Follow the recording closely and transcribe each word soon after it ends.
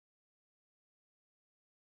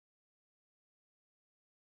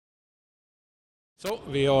So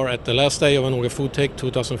we are at the last day of Anuga FoodTec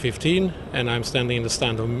 2015, and I'm standing in the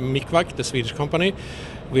stand of Micvac, the Swedish company,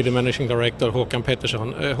 with the managing director Håkan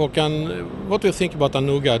Pettersson. Håkan, what do you think about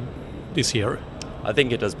Anuga this year? I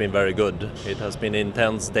think it has been very good. It has been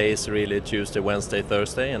intense days, really, Tuesday, Wednesday,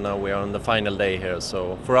 Thursday, and now we are on the final day here.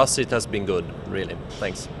 So for us it has been good, really.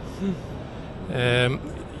 Thanks.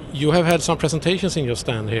 You have had some presentations in your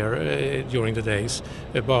stand here during the days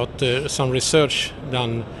about some research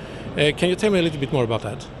done. Can you tell me a little bit more about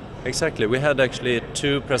that? Exactly. We had actually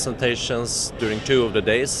two presentations during 2 of the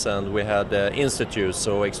days, and we had institutes,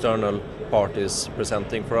 so external parties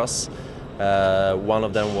presenting for us. One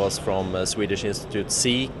of them was from Swedish Institute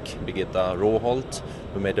SEEK, Birgitta Råholt,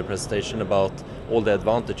 who made a presentation about all the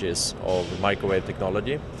advantages of microwave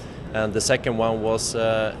technology. And the second one was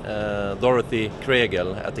Dorothy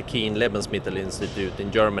Kregel at the Keen Lebensmittel Institute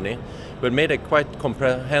in Germany, who had made a quite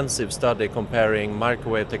comprehensive study comparing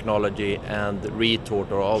microwave technology and retort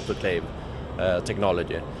or autoclave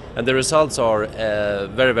technology. And the results are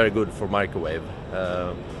very, very good for microwave.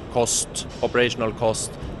 Operational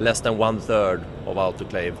cost, less than 1/3 of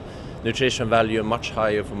autoclave. Nutrition value much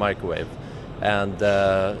higher for microwave. And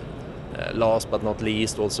last but not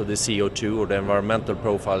least, also the CO2 or the environmental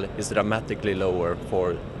profile is dramatically lower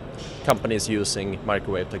for companies using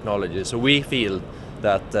microwave technology. So we feel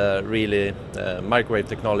that really microwave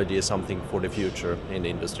technology is something for the future in the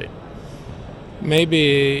industry.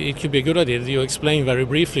 Maybe it could be a good idea that you explain very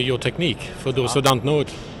briefly your technique for those who don't know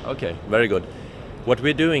it. Okay, very good. What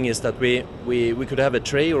we're doing is that we could have a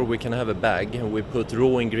tray or we can have a bag, and we put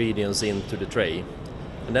raw ingredients into the tray.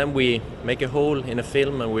 And then we make a hole in a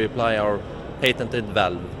film and we apply our patented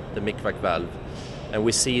valve, the Micvac valve, and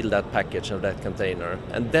we seal that package of that container.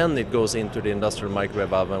 And then it goes into the industrial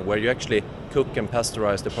microwave oven where you actually cook and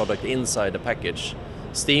pasteurize the product inside the package.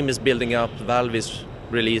 Steam is building up, valve is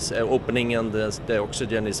opening, and the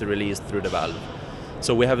oxygen is released through the valve.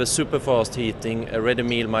 So we have a super fast heating. A ready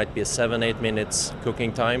meal might be 7-8 minutes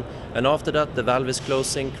cooking time, and after that the valve is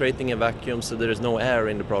closing, creating a vacuum so there is no air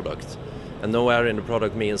in the product. And no air in the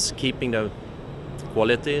product means keeping the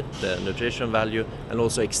quality, the nutrition value, and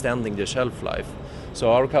also extending the shelf life.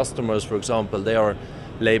 So our customers, for example, they are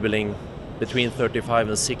labeling between 35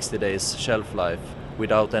 and 60 days shelf life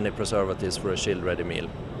without any preservatives for a chilled ready meal.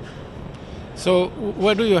 So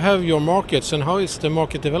where do you have your markets, and how is the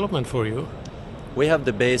market development for you? We have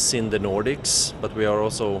the base in the Nordics, but we are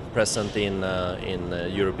also present in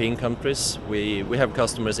European countries. We have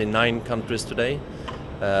customers in 9 countries today.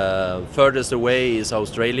 Furthest away is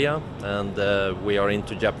Australia, and we are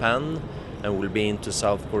into Japan, and we'll be into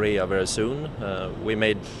South Korea very soon. We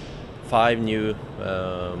made 5 new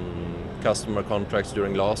customer contracts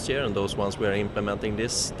during last year, and those ones we are implementing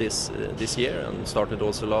this year and started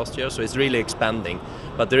also last year. So it's really expanding,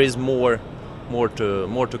 but there is more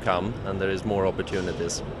to come, and there is more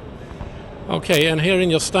opportunities. Okay, and here in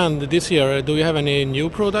your stand this year, do you have any new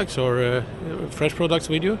products or fresh products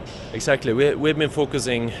with you? Exactly. We've been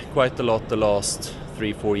focusing quite a lot the last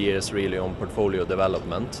 3-4 years really on portfolio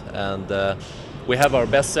development, and we have our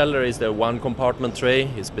best seller is the 1 compartment tray.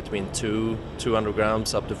 It's between 200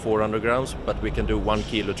 grams up to 400 grams, but we can do 1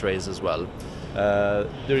 kilo trays as well.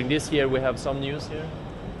 During this year we have some news here.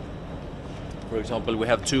 For example, we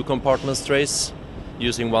have 2 compartment trays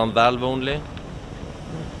using 1 valve only.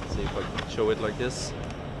 See if I can show it like this.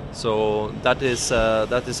 So that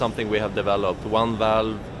is something we have developed. 1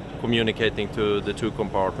 valve communicating to the 2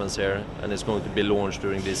 compartments here, and it's going to be launched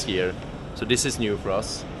during this year. So this is new for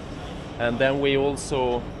us. And then we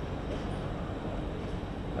also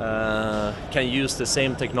can use the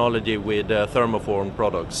same technology with thermoform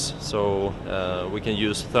products. So we can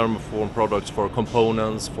use thermoform products for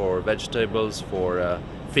components, for vegetables, for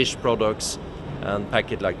fish products, and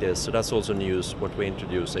pack it like this. So that's also news, what we're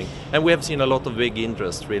introducing. And we have seen a lot of big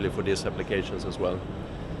interest really for these applications as well.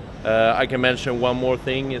 I can mention one more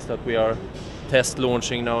thing is that we are test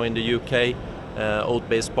launching now in the UK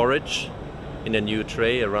oat-based porridge in a new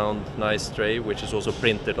tray, a round nice tray, which is also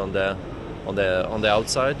printed on the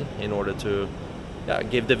outside in order to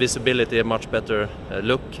give the visibility a much better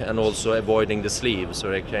look, and also avoiding the sleeve, so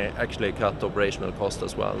they can actually cut operational cost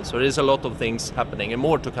as well. So there is a lot of things happening and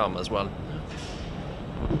more to come as well.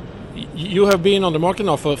 You have been on the market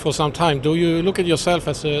now for some time. Do you look at yourself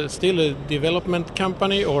as still a development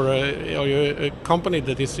company, or are you a company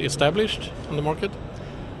that is established on the market?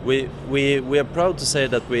 We are proud to say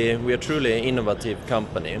that we are truly an innovative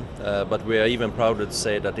company, but we are even prouder to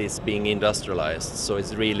say that it's being industrialized. So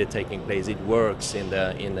it's really taking place. It works in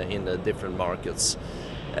the different markets.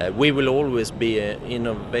 We will always be an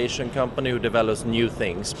innovation company who develops new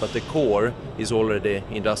things, but the core is already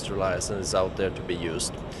industrialized and is out there to be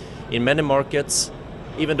used. In many markets,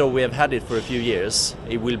 even though we have had it for a few years,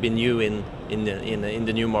 it will be new in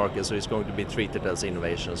the new market, so it's going to be treated as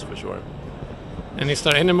innovations for sure. And is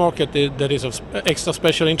there any market that is of extra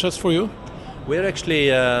special interest for you? We're actually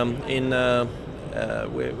we're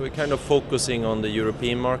kind of focusing on the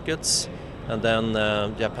European markets, and then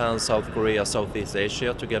Japan, South Korea, Southeast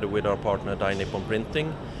Asia, together with our partner Dai Nippon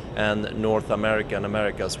Printing, and North America and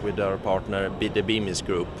Americas with our partner the Bemis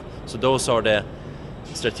Group. So those are the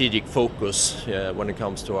strategic focus when it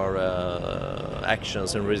comes to our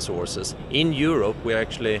actions and resources. In Europe, we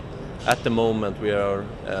actually, at the moment, we are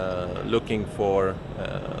looking for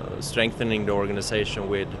strengthening the organization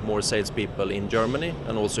with more salespeople in Germany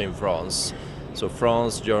and also in France. So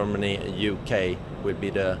France, Germany, UK will be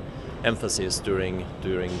the emphasis during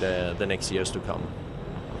the next years to come.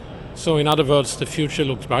 So in other words, the future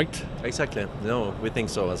looks bright? Exactly. No, we think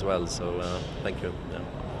so as well. So thank you. Yeah.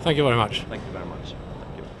 Thank you very much. Thank you very much.